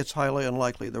 I think it's highly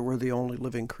unlikely that we're the only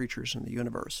living creatures in the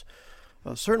universe.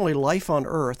 Certainly life on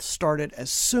Earth started as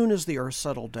soon as the Earth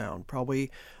settled down,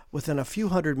 probably within a few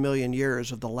 100 million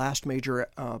years of the last major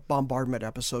bombardment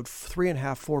episode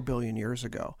 3.5–4 billion years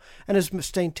ago, and has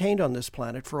maintained on this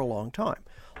planet for a long time.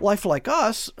 Life like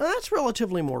us, that's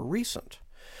relatively more recent.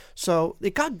 So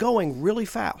it got going really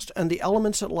fast, and the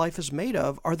elements that life is made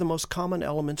of are the most common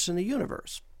elements in the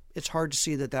universe. It's hard to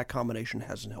see that combination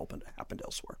hasn't happened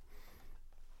elsewhere.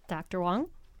 Dr. Wong?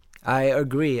 I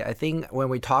agree. I think when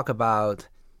we talk about,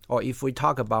 or if we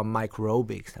talk about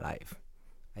microbic life,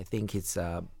 I think it's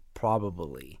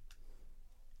probably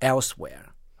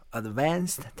elsewhere.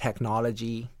 Advanced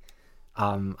technology,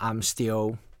 I'm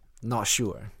still not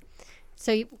sure.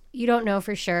 So you don't know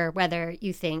for sure whether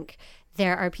you think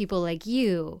there are people like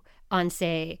you on,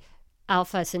 say,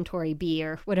 Alpha Centauri B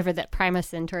or whatever that Prima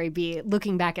Centauri B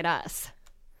looking back at us?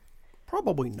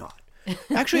 Probably not.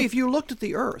 Actually, if you looked at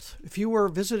the Earth, if you were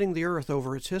visiting the Earth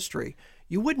over its history,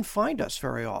 you wouldn't find us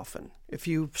very often. If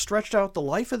you stretched out the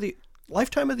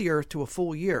lifetime of the Earth to a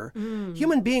full year,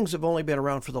 human beings have only been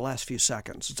around for the last few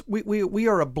seconds. We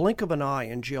are a blink of an eye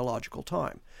in geological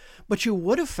time. But you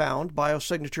would have found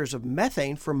biosignatures of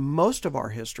methane for most of our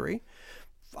history,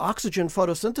 oxygen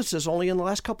photosynthesis only in the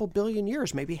last couple billion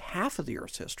years, maybe half of the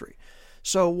Earth's history.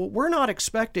 So we're not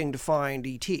expecting to find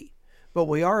ET. What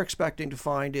we are expecting to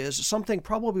find is something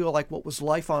probably like what was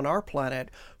life on our planet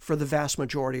for the vast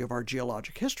majority of our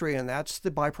geologic history, and that's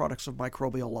the byproducts of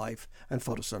microbial life and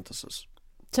photosynthesis.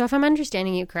 So if I'm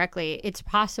understanding you correctly, it's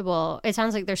possible, it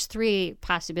sounds like there's 3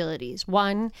 possibilities.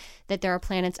 One, that there are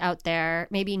planets out there,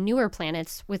 maybe newer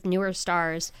planets with newer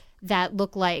stars that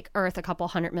look like Earth a couple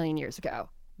 100 million years ago.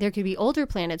 There could be older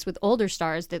planets with older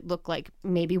stars that look like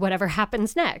maybe whatever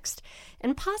happens next.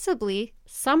 And possibly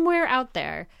somewhere out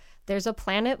there, there's a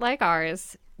planet like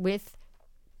ours with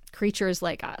creatures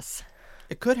like us.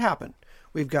 It could happen.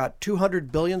 We've got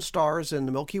 200 billion stars in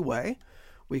the Milky Way.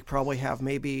 We probably have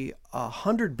maybe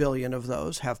 100 billion of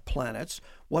those have planets.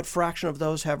 What fraction of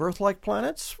those have Earth-like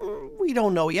planets? We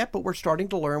don't know yet, but we're starting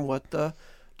to learn what the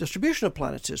distribution of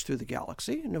planets is through the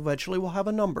galaxy, and eventually we'll have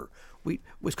a number.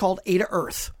 It's called Eta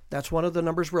Earth. That's one of the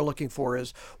numbers we're looking for,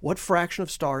 is what fraction of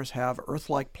stars have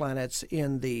Earth-like planets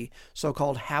in the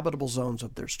so-called habitable zones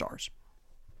of their stars.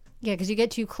 Yeah, because you get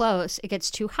too close, it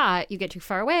gets too hot. You get too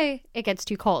far away, it gets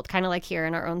too cold, kind of like here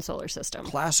in our own solar system.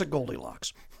 Classic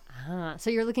Goldilocks. So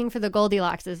you're looking for the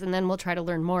Goldilockses, and then we'll try to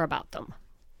learn more about them.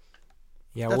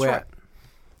 Yeah, that's right.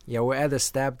 Yeah, we're at the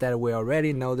step that we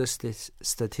already know the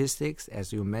statistics,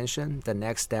 as you mentioned. The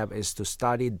next step is to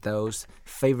study those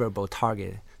favorable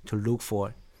targets to look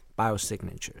for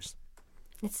biosignatures.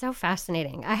 It's so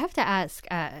fascinating. I have to ask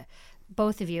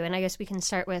both of you, and I guess we can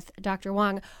start with Dr.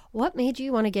 Wong, what made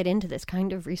you want to get into this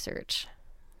kind of research?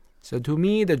 So to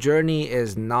me, the journey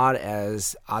is not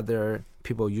as other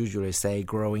people usually say,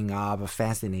 growing up,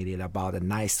 fascinated about the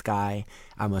night sky.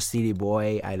 I'm a city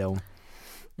boy. I don't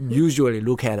usually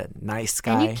look at a night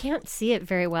sky. And you can't see it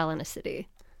very well in a city.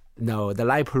 No, the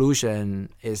light pollution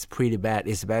is pretty bad,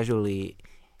 especially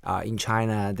in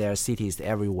China. There are cities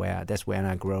everywhere. That's when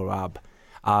I grew up.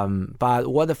 But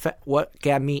what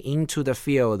got me into the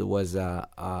field was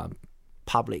a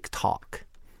public talk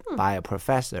by a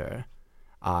professor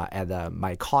at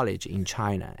my college in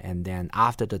China. And then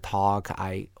after the talk,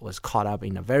 I was caught up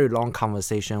in a very long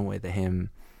conversation with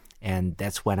him. And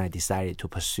that's when I decided to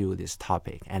pursue this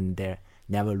topic, and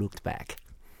never looked back.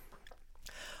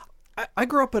 I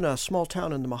grew up in a small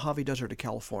town in the Mojave Desert of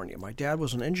California. My dad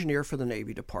was an engineer for the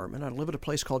Navy Department. I lived at a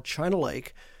place called China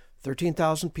Lake,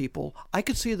 13,000 people. I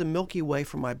could see the Milky Way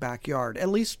from my backyard, at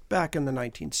least back in the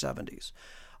 1970s.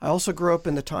 I also grew up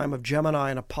in the time of Gemini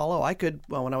and Apollo.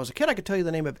 When I was a kid, I could tell you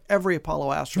the name of every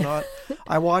Apollo astronaut.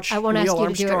 I watched I won't Neil ask you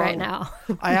Armstrong. to do it right now.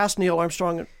 I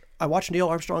watched Neil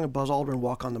Armstrong and Buzz Aldrin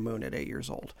walk on the moon at 8 years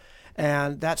old.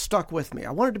 And that stuck with me.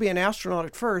 I wanted to be an astronaut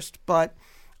at first, but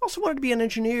I also wanted to be an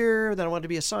engineer, then I wanted to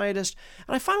be a scientist,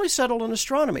 and I finally settled on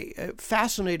astronomy. It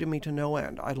fascinated me to no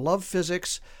end. I love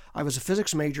physics. I was a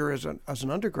physics major as an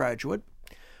undergraduate,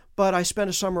 but I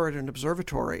spent a summer at an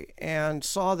observatory and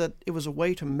saw that it was a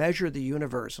way to measure the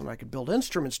universe, and I could build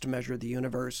instruments to measure the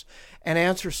universe and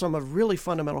answer some of really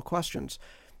fundamental questions.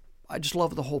 I just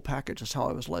love the whole package. That's how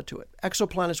I was led to it.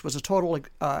 Exoplanets was a total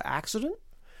accident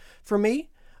for me.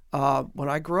 When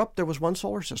I grew up, there was one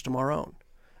solar system, our own.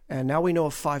 And now we know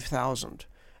of 5,000.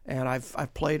 And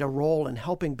I've played a role in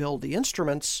helping build the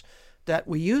instruments that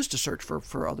we use to search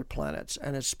for other planets.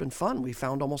 And it's been fun. We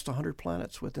found almost 100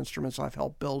 planets with instruments I've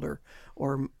helped build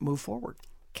or move forward.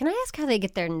 Can I ask how they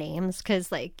get their names? Because,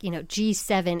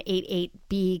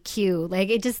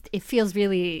 G788BQ, it feels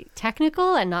really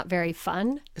technical and not very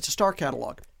fun. It's a star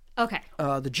catalog. Okay.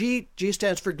 The G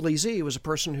stands for Gliese. He was a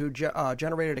person who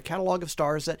generated a catalog of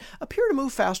stars that appear to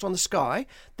move fast on the sky.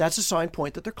 That's a sign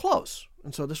point that they're close.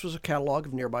 And so this was a catalog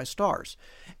of nearby stars.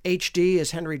 HD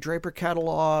is Henry Draper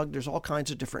catalog. There's all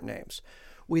kinds of different names.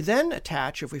 We then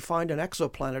attach, if we find an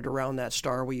exoplanet around that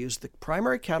star, we use the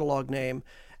primary catalog name,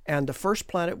 and the first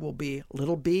planet will be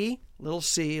little b, little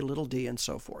c, little d, and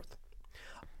so forth.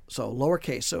 So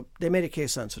lowercase. So they made it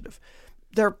case sensitive.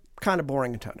 They're kind of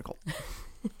boring and technical.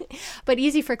 But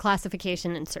easy for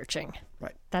classification and searching.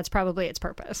 Right. That's probably its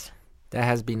purpose. There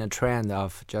has been a trend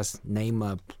of just name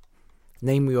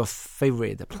your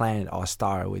favorite planet or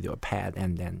star with your pet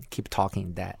and then keep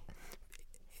talking that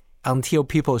until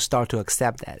people start to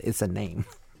accept that it's a name.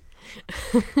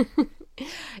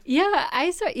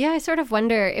 I sort of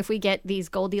wonder if we get these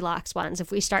Goldilocks ones,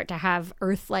 if we start to have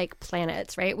Earth-like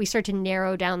planets, right? We start to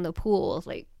narrow down the pool.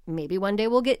 Like maybe one day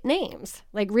we'll get names,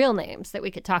 like real names that we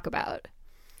could talk about.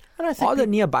 And I think all the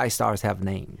nearby stars have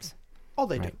names. Oh,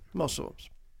 they do. Most of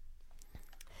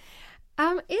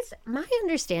them. It's my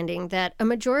understanding that a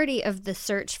majority of the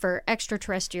search for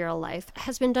extraterrestrial life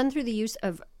has been done through the use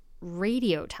of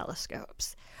radio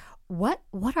telescopes. What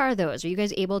are those? Are you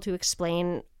guys able to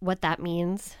explain what that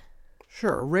means?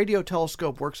 Sure. A radio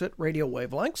telescope works at radio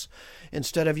wavelengths.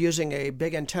 Instead of using a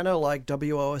big antenna like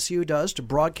WOSU does to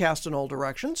broadcast in all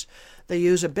directions, they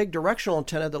use a big directional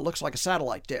antenna that looks like a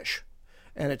satellite dish.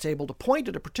 And it's able to point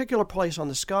at a particular place on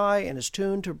the sky and is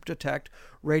tuned to detect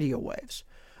radio waves.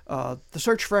 The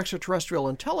search for extraterrestrial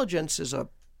intelligence is a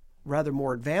rather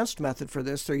more advanced method for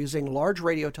this. They're using large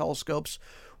radio telescopes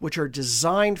which are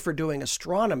designed for doing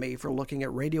astronomy, for looking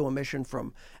at radio emission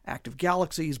from active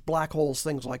galaxies, black holes,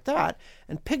 things like that,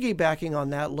 and piggybacking on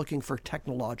that, looking for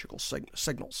technological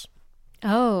signals.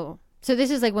 Oh, so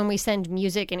this is like when we send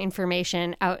music and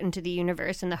information out into the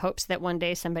universe in the hopes that one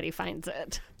day somebody finds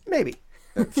it. Maybe.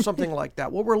 Something like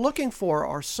that. What we're looking for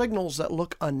are signals that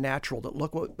look unnatural, that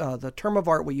look, the term of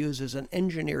art we use is an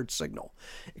engineered signal.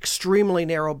 Extremely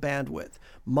narrow bandwidth,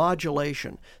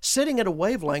 modulation, sitting at a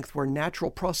wavelength where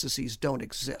natural processes don't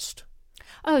exist.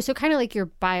 Oh, so kind of like your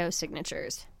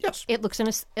biosignatures. Yes. It looks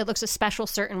a special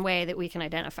certain way that we can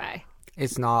identify.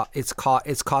 It's called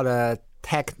a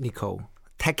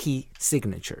techie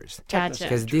signatures. Gotcha.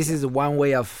 Because this is one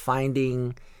way of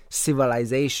finding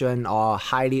civilization or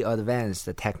highly advanced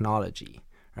technology,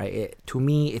 right? To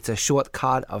me, it's a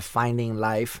shortcut of finding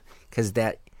life because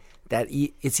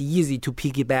it's easy to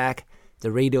piggyback the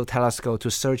radio telescope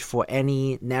to search for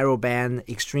any narrowband,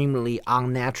 extremely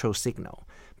unnatural signal.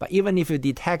 But even if you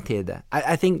detect it,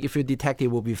 I think if you detect it,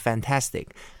 will be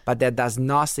fantastic. But that does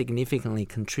not significantly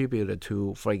contribute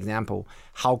to, for example,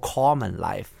 how common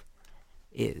life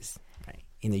is, right,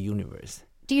 in the universe.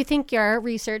 Do you think your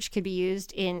research could be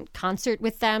used in concert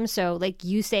with them? So like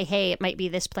you say, hey, it might be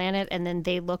this planet, and then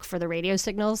they look for the radio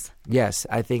signals? Yes,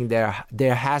 I think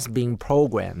there has been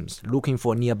programs looking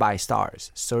for nearby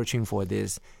stars, searching for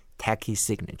these techie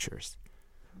signatures.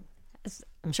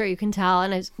 I'm sure you can tell,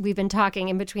 and as we've been talking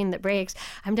in between the breaks,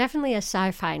 I'm definitely a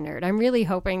sci-fi nerd. I'm really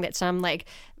hoping that some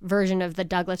version of the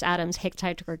Douglas Adams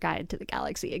Hitchhiker's Guide to the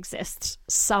Galaxy exists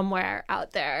somewhere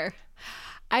out there.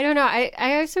 I don't know.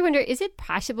 I also wonder, is it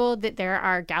possible that there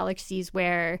are galaxies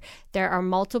where there are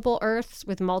multiple Earths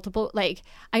with multiple,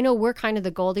 I know we're kind of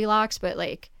the Goldilocks, but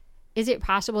is it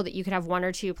possible that you could have one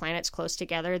or two planets close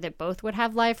together that both would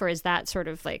have life, or is that sort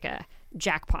of like a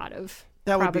jackpot of probability?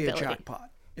 That would be a jackpot.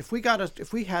 If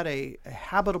we had a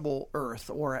habitable Earth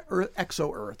or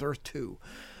exo-Earth, Earth 2,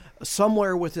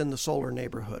 somewhere within the solar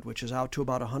neighborhood, which is out to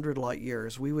about 100 light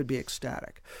years, we would be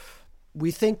ecstatic.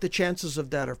 we think the chances of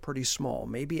that are pretty small.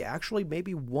 Maybe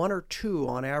 1 or 2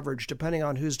 on average, depending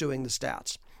on who's doing the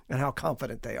stats and how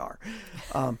confident they are.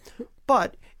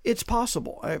 But it's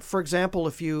possible. For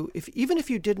example, even if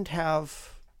you didn't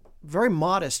have very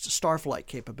modest starflight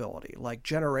capability, like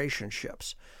generation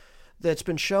ships, that's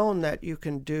been shown that you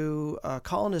can do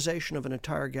colonization of an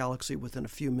entire galaxy within a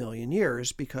few million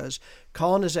years, because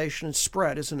colonization and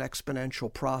spread is an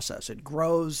exponential process. It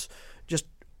grows just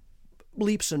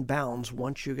leaps and bounds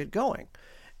once you get going.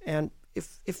 And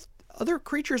if other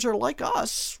creatures are like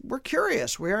us, we're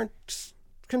curious. We aren't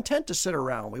content to sit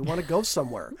around. We want to go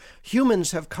somewhere.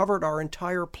 Humans have covered our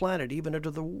entire planet, even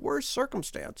under the worst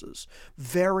circumstances,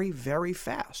 very, very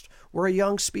fast. We're a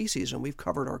young species, and we've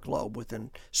covered our globe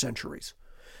within centuries.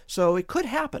 So it could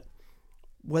happen.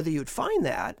 Whether you'd find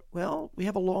that, well, we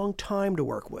have a long time to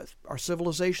work with. Are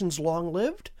civilizations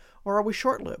long-lived, or are we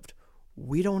short-lived?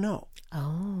 We don't know.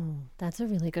 Oh, that's a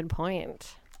really good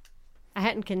point. I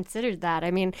hadn't considered that.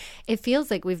 I mean, it feels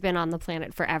like we've been on the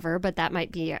planet forever, but that might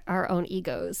be our own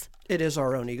egos. It is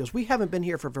our own egos. We haven't been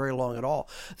here for very long at all.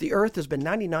 The Earth has been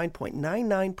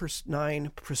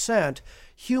 99.999%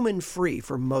 human-free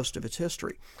for most of its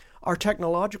history. Our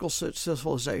technological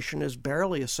civilization is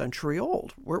barely a century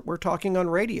old. We're talking on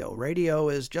radio. Radio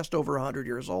is just over 100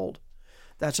 years old.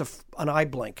 That's an eye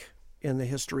blink in the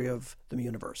history of the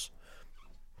universe.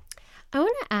 I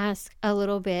want to ask a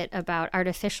little bit about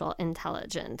artificial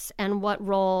intelligence and what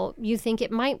role you think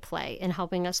it might play in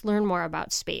helping us learn more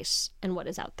about space and what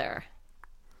is out there.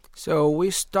 So we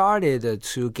started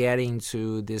to get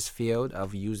into this field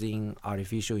of using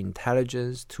artificial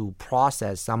intelligence to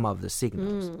process some of the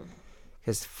signals.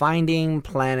 Because finding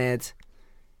planets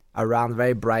around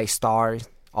very bright stars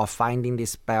or finding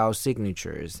these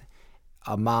biosignatures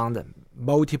among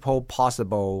multiple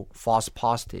possible false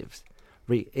positives,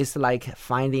 it's like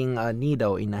finding a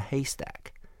needle in a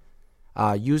haystack.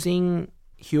 Using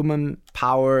human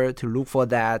power to look for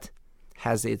that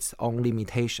has its own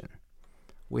limitation.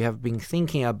 We have been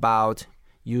thinking about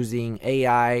using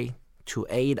AI to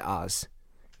aid us,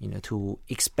 to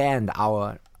expand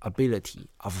our ability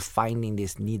of finding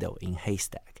this needle in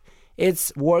haystack.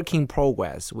 It's work in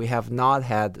progress. We have not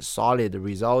had solid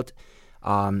result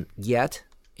yet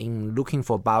in looking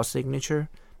for biosignature.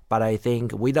 But I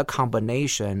think with a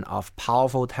combination of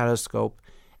powerful telescope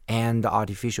and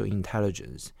artificial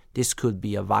intelligence, this could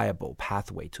be a viable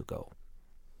pathway to go.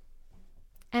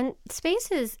 And space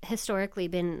has historically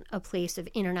been a place of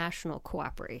international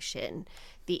cooperation,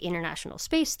 the International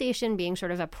Space Station being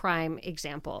sort of a prime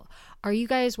example. Are you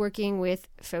guys working with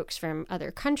folks from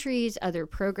other countries, other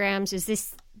programs? Is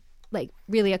this like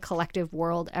really a collective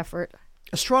world effort?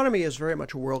 Astronomy is very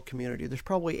much a world community. There's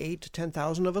probably 8,000 to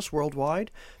 10,000 of us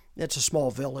worldwide. It's a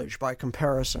small village by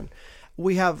comparison.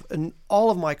 We have,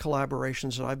 all of my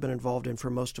collaborations that I've been involved in for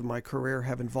most of my career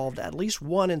have involved at least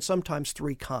 1 and sometimes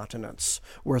 3 continents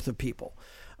worth of people.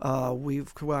 We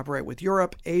collaborate with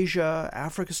Europe, Asia,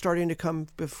 Africa starting to come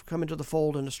into the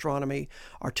fold in astronomy.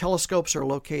 Our telescopes are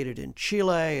located in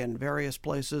Chile and various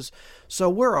places. So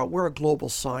we're a global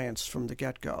science from the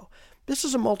get-go. This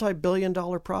is a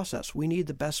multi-billion-dollar process. We need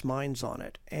the best minds on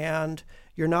it, and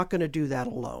you're not going to do that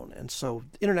alone. And so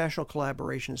international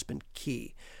collaboration has been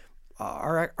key.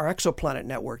 Our exoplanet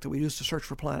network that we use to search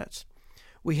for planets.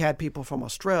 We had people from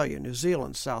Australia, New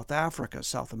Zealand, South Africa,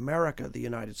 South America, the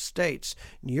United States,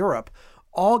 and Europe,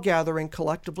 all gathering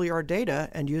collectively our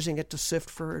data and using it to sift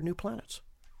for new planets.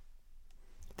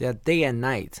 They're day and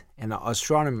night, and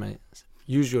astronomers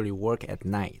usually work at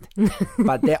night.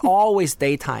 But they're always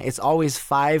daytime. It's always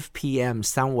 5 p.m.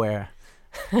 somewhere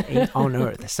on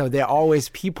Earth. So there are always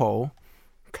people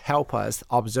help us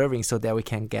observing so that we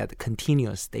can get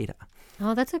continuous data.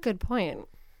 Oh, that's a good point.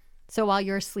 So while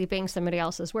you're sleeping, somebody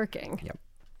else is working. Yep.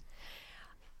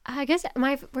 I guess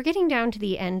we're getting down to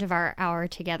the end of our hour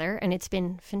together, and it's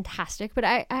been fantastic.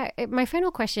 But my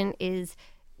final question is,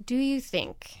 do you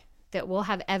think that we'll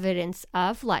have evidence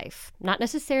of life, not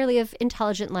necessarily of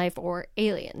intelligent life or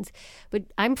aliens, but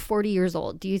I'm 40 years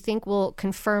old. Do you think we'll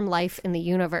confirm life in the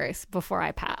universe before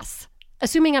I pass?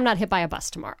 Assuming I'm not hit by a bus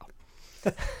tomorrow.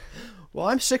 Well,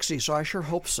 I'm 60, so I sure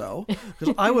hope so,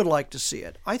 because I would like to see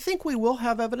it. I think we will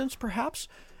have evidence, perhaps,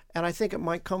 and I think it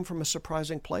might come from a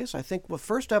surprising place. I think the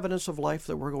first evidence of life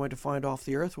that we're going to find off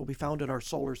the Earth will be found in our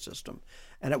solar system,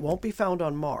 and it won't be found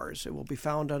on Mars. It will be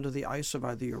found under the ice of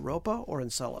either Europa or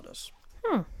Enceladus.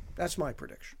 That's my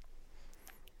prediction.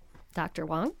 Dr.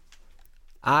 Wang?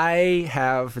 I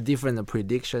have different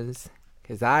predictions.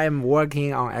 Because I am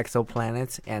working on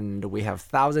exoplanets, and we have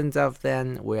thousands of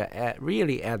them. We're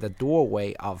really at the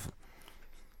doorway of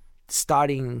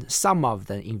studying some of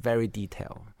them in very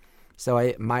detail.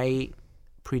 So my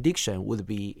prediction would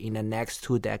be in the next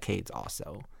 2 decades or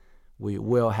so, we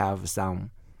will have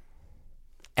some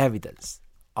evidence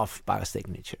of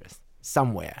biosignatures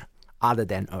somewhere other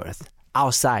than Earth,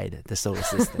 outside the solar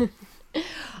system.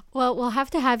 Well, we'll have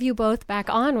to have you both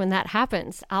back on when that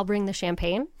happens. I'll bring the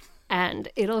champagne, and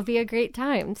it'll be a great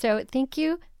time. So thank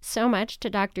you so much to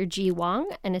Dr. Ji Wang,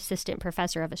 an assistant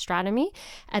professor of astronomy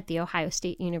at The Ohio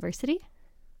State University.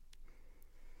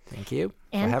 Thank you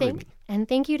for having me. And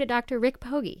thank you to Dr. Rick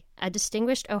Pogge, a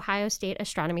distinguished Ohio State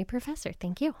astronomy professor.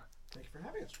 Thank you. Thank you for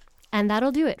having us. And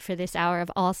that'll do it for this hour of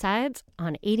All Sides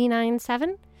on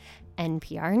 89.7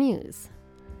 NPR News.